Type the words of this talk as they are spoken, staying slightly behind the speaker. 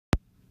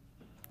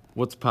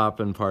What's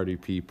poppin', party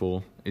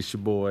people? It's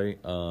your boy,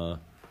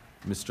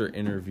 Mr.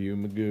 Interview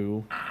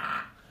Magoo.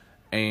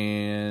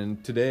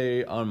 And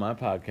today on my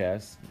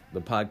podcast,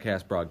 the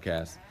podcast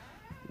broadcast,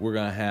 we're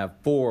going to have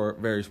 4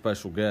 very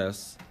special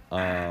guests.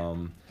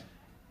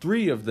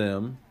 3 of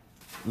them,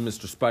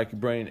 Mr. Spiky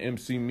Brain,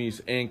 MC Meese,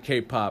 and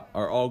K-Pop,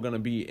 are all going to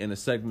be in a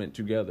segment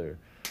together.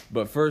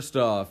 But first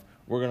off,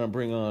 we're going to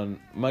bring on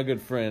my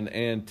good friend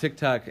and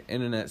TikTok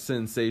internet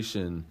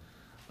sensation,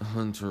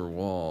 Hunter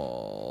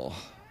Wall.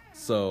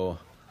 So,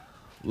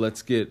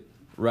 let's get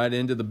right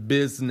into the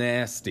biz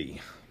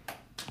nasty.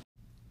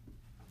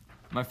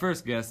 My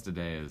first guest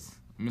today is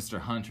Mr.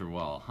 Hunter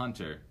Wall.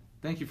 Hunter,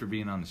 thank you for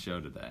being on the show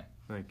today.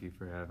 Thank you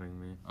for having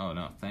me. Oh,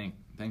 no, thank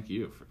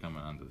you for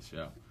coming onto the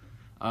show.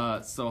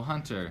 So,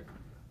 Hunter,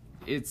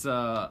 it's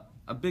a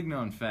big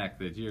known fact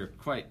that you're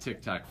quite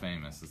TikTok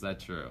famous. Is that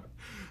true?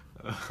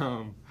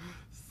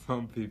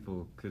 Some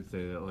people could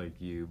say that like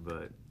you,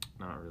 but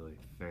not really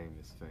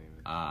famous.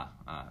 A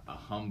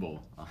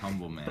humble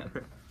man.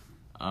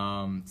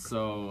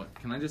 So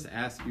can I just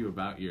ask you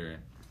about your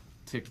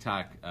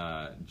TikTok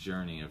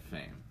journey of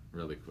fame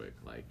really quick?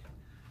 Like,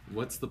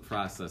 what's the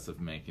process of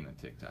making a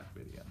TikTok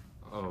video?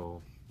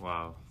 Oh,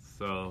 wow.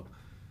 So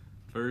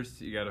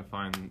first you gotta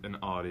find an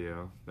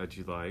audio that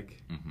you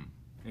like,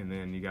 and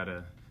then you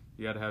gotta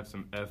have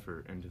some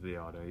effort into the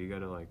audio. You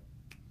gotta like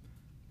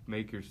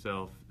make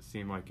yourself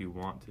seem like you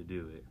want to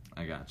do it.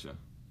 I gotcha.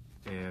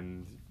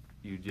 And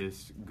you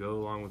just go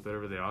along with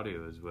whatever the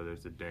audio is, whether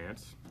it's a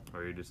dance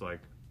or you're just like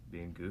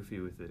being goofy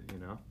with it, you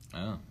know?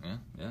 Oh,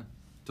 yeah,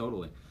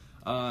 totally.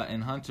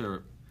 And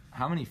Hunter,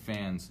 how many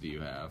fans do you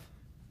have?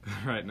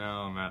 Right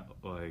now I'm at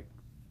like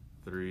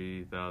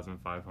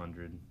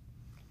 3,500.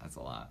 That's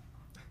a lot.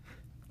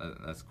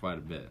 That's quite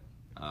a bit.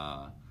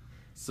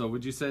 So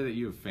would you say that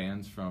you have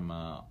fans from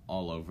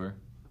all over?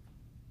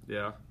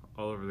 Yeah,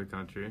 all over the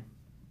country.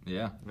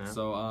 Yeah.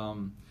 So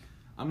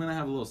I'm going to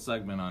have a little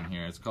segment on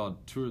here. It's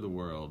called Tour the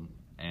World,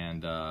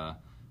 and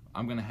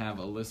I'm going to have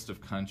a list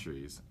of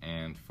countries,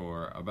 and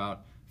for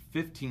about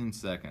 15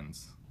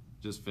 seconds,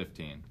 just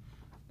 15,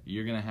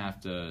 you're going to have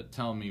to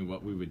tell me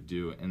what we would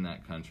do in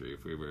that country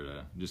if we were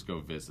to just go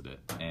visit it.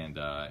 And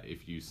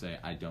if you say,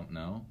 I don't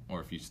know, or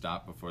if you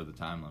stop before the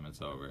time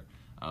limit's over,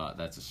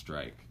 that's a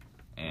strike.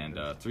 And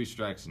 3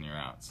 strikes and you're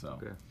out. So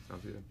Okay,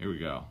 sounds good. Here we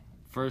go.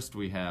 First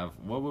we have,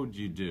 what would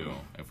you do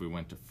if we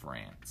went to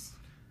France?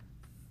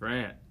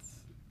 France.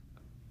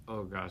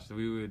 Oh gosh,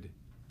 we would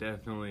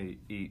definitely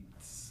eat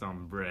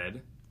some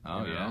bread.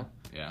 Oh, you know?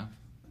 Yeah.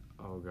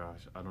 Oh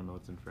gosh, I don't know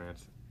what's in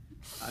France.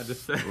 I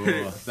just said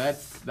Ooh,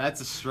 that's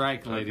a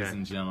strike, ladies Okay.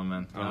 and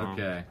gentlemen. Uh-huh.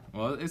 Okay.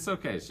 Well, it's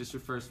okay. It's just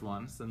your first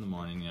one. It's in the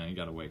morning. You know, you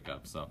got to wake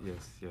up. So,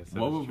 Yes.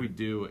 what would we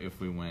do if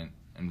we went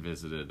and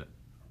visited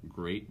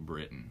Great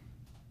Britain?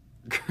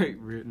 Great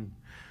Britain.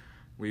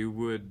 We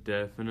would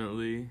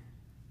definitely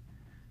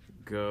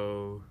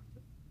go.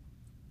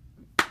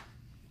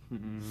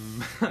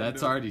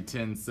 That's already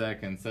 10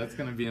 seconds. That's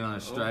gonna be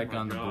another strike my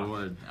on the gosh.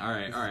 board. All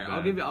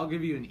right. This is I'll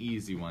give you an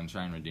easy one.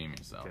 Try and redeem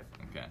yourself.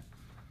 Okay.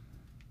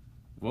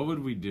 What would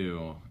we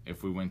do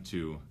if we went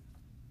to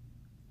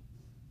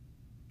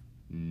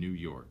New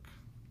York?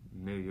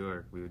 New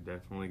York. We would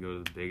definitely go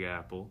to the Big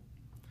Apple.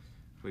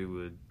 We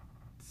would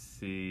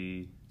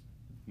see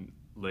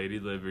Lady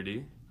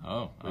Liberty.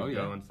 We'd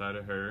Go inside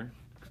of her,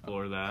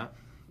 explore that.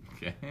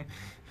 Okay.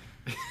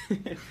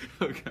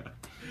 Oh god.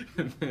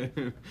 And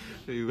then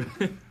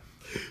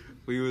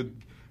we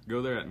would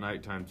go there at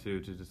nighttime too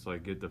to just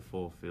like get the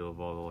full feel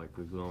of all the like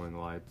the glowing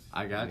lights.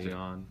 I got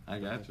neon.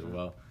 you.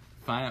 Well,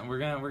 fine. We're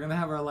gonna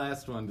have our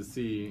last one to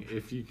see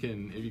if you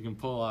can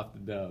pull off the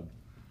dub.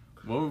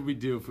 What would we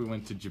do if we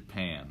went to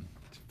Japan?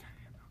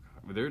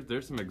 But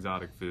there's some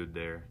exotic food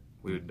there.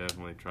 We would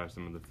definitely try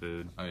some of the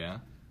food. Oh yeah.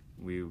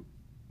 We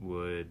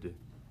would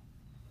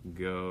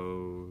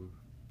go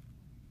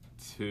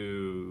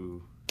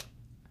to.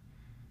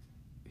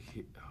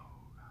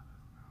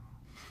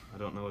 I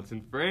don't know what's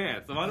in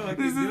France. Why do I keep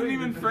This isn't doing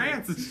even this?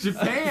 France. It's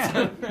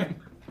Japan.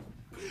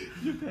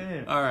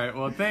 Japan. All right.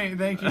 Well, thank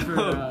you for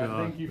Oh,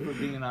 God. thank you for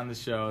being on the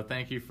show.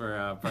 Thank you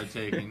for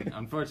partaking.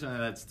 Unfortunately,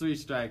 that's 3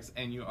 strikes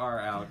and you are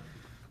out.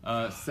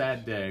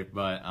 Sad day,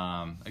 but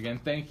again,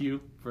 thank you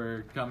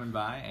for coming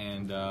by,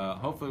 and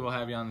hopefully we'll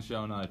have you on the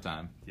show another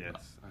time.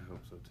 Yes, I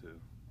hope so too.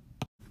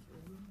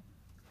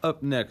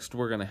 Up next,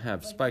 we're gonna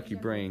have Spiky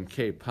Brain,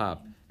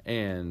 K-Pop,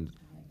 and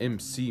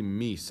MC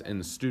Meese in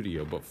the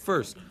studio. But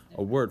first,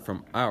 a word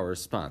from our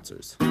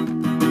sponsors.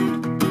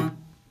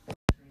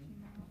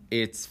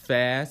 It's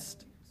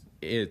fast,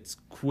 it's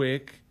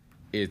quick,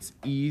 it's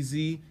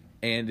easy,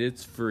 and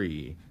it's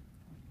free.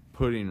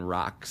 Putting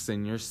rocks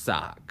in your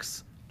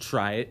socks.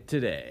 Try it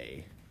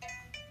today.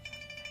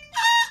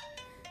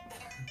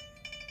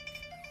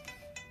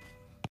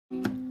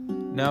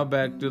 Now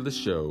back to the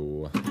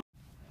show.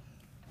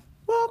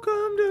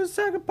 Welcome to the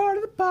second part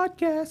of the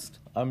podcast.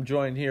 I'm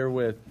joined here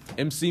with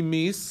MC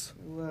Meese.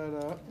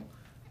 What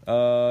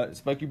up?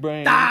 Spiky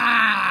Brain.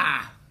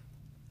 Ah!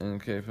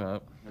 And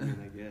K-Pop. I mean,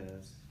 I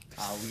guess.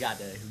 We got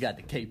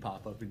the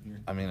K-pop up in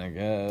here. I mean, I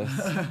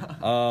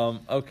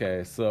guess.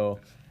 Okay, so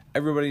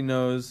everybody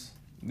knows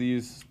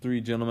these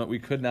three gentlemen. We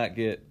could not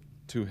get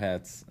Two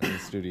Hats in the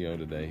studio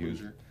today. He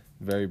was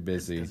very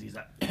busy. Because he's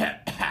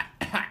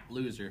a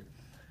loser.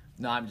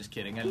 No, I'm just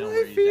kidding. I know My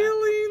where he's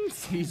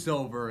feelings. at. He's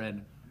over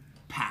in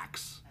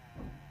PAX.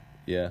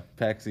 Yeah,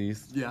 PAX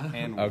East. Yeah.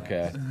 And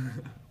Okay.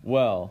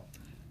 Well,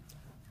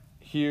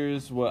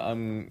 here's what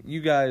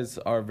you guys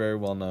are very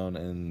well known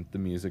in the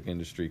music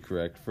industry,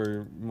 correct?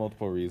 For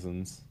multiple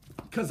reasons.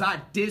 Because I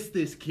dissed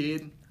this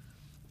kid.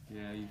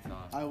 Yeah, you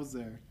thought. I was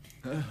there.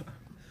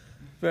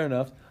 Fair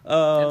enough.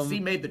 MC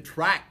made the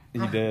track.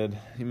 He did.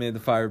 He made the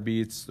fire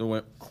beats. It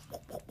went.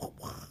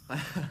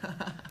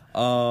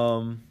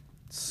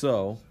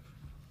 So,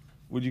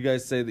 would you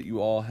guys say that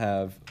you all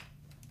have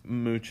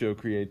mucho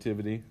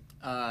creativity?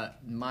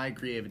 My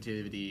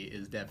creativity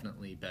is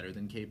definitely better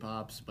than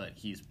K-pop's, but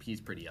he's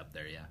pretty up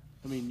there, yeah.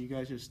 I mean, you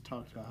guys just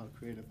talked about how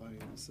creative I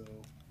am, so.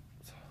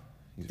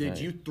 He's Did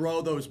right. you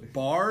throw those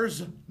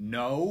bars?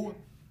 No.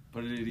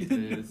 But it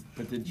is.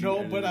 But did you? No,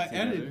 edit but it I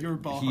together? edited your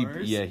He,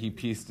 bars. yeah, he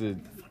pieced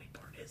it. The funny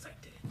part is I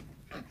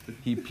did.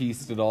 He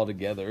pieced it all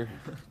together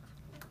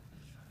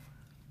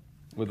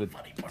with a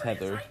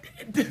tether.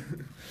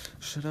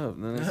 Shut up!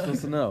 Then I'm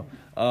supposed to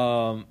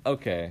know.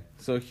 Okay,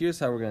 so here's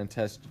how we're gonna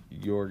test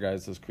your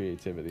guys'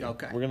 creativity.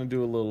 Okay. We're gonna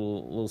do a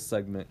little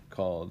segment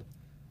called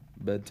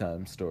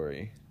bedtime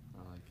story,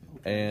 I like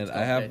it. and It's I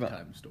called have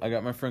Bedtime Story. I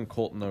got my friend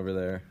Colton over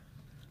there.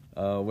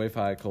 Wave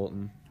hi,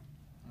 Colton.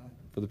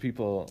 For the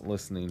people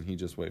listening, he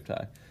just waved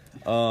hi.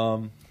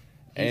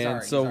 He's He's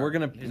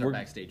our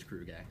backstage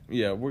crew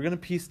guy. we're gonna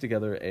piece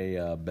together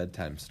a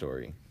bedtime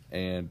story,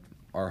 and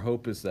our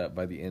hope is that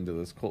by the end of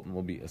this, Colton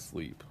will be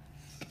asleep.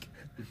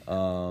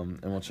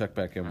 And we'll check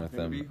back in with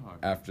gonna be him hard.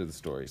 after the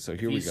story. So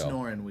here If we he's go.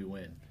 snoring, we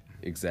win.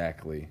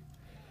 Exactly.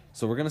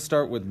 So we're gonna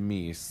start with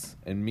Mies,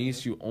 and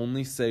Mies, you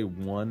only say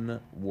one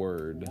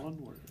word. One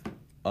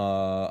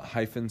word.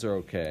 Hyphens are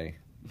okay,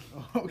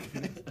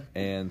 Okay.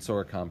 and so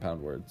are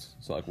compound words.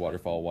 So like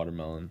waterfall,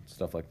 watermelon,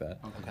 stuff like that.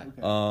 Okay.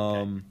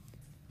 Okay.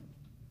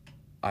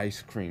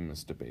 Ice cream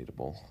is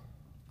debatable.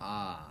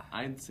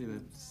 I'd say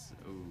that's.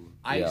 Oh,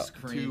 Ice Yeah.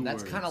 cream. Two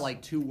That's kind of words.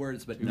 like two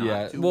words, but Two- not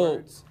Yeah, two we'll,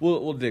 words.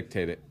 we'll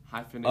dictate it.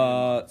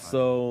 hyphenated.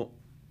 So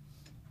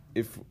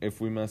if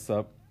we mess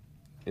up,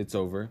 it's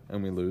over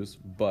and we lose.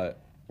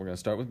 But we're gonna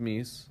start with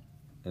Mies.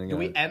 And Do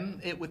we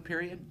end it with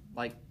period?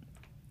 Like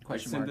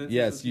question mark? sentence?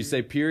 Yes, you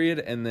say period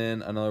and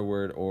then another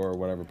word or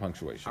whatever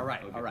punctuation. All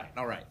right, Okay.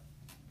 all right.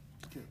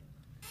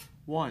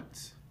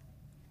 Once.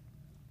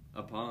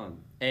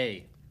 Upon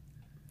A.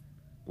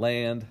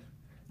 Land,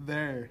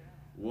 There.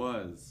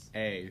 was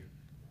A.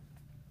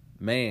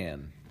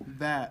 man,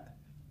 That.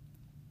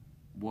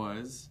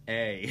 was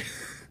A.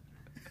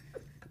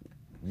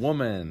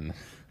 woman,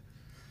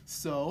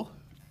 So.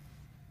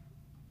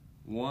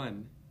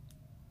 one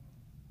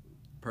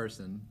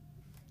Person.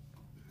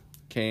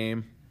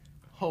 came,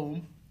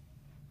 Home.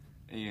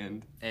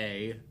 and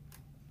A.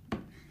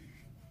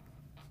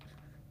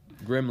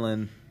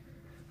 gremlin,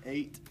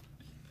 8.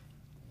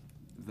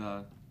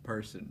 the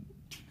Person.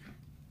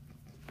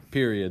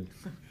 period.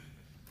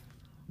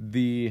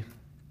 The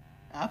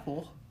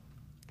Apple.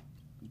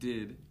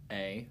 did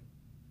A.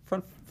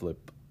 front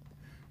flip,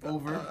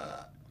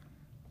 Over.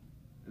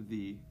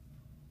 the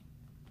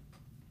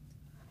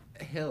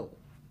Hill.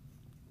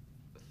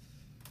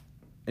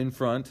 in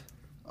front,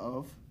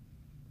 Of.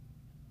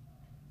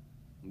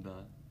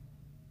 the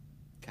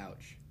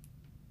Couch.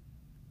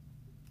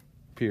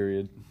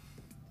 period.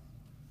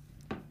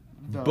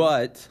 The.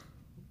 But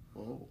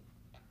Whoa.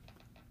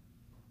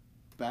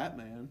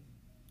 Batman.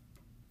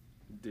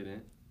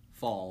 didn't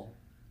Fall.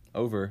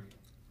 over,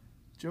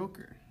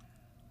 Joker.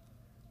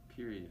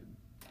 period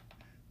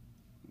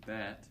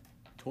that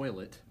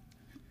Toilet.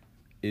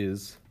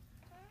 is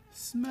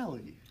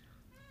Smelly.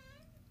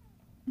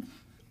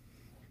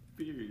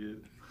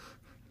 period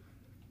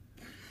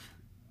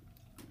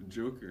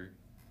Joker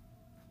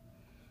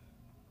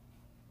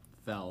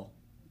Fell.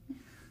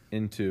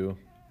 into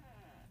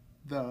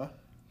The.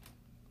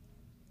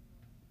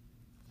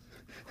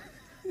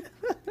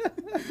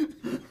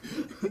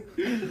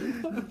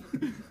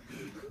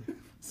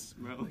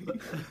 smelly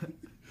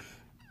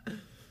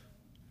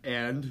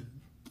And.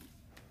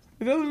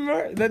 it doesn't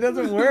work. That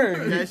doesn't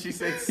work. Yeah, she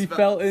said He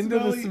fell into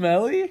the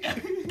smelly.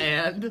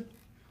 And.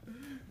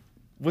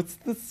 What's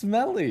the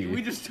smelly?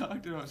 we just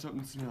talked about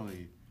something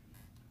smelly.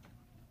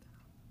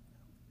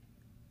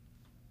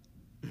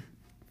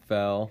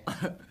 Fell.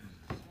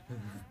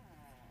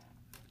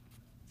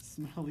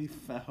 Smelly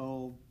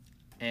fell.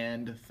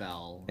 And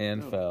fell.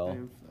 And fell.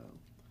 And fell.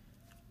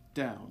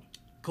 Down.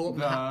 Colton,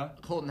 The-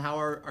 Colton, how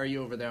are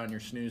you over there on your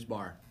snooze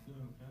bar?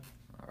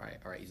 All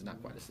right. He's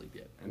not quite asleep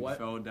yet. And What?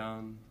 fell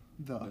down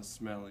The. the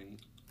smelly.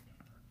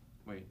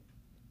 Wait.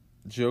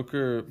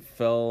 Joker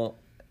fell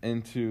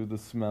into the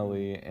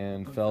smelly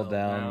and fell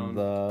down down.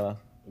 the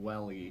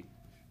Welly.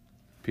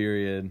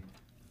 period.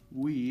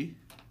 We.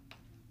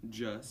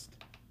 Just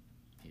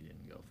He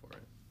didn't go for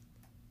it.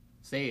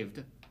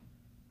 Saved.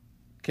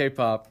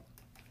 K-pop.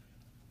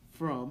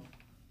 from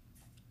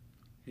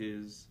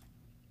his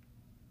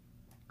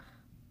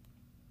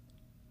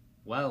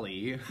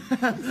Welly.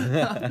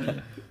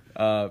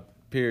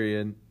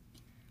 Period.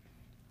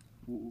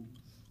 w-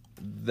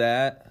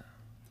 That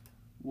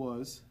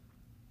was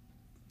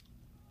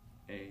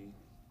a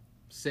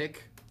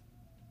Sick.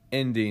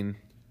 ending.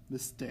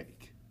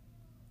 mistake.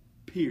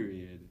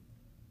 period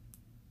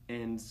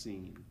and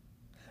scene.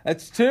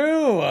 That's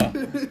 2.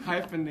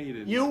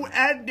 Hyphenated. You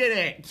ended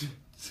it.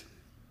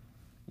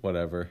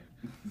 Whatever.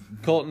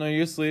 Colton, are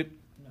you asleep?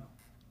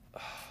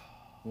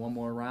 One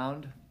more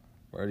round.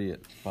 We're already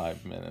at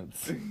 5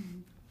 minutes.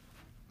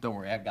 Don't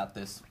worry, I got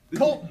this.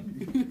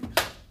 Colton,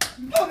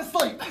 go to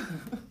sleep.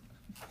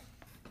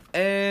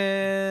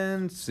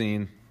 And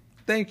scene.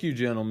 Thank you,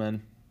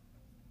 gentlemen.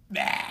 Do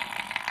I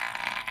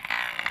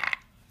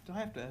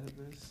have to edit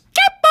this?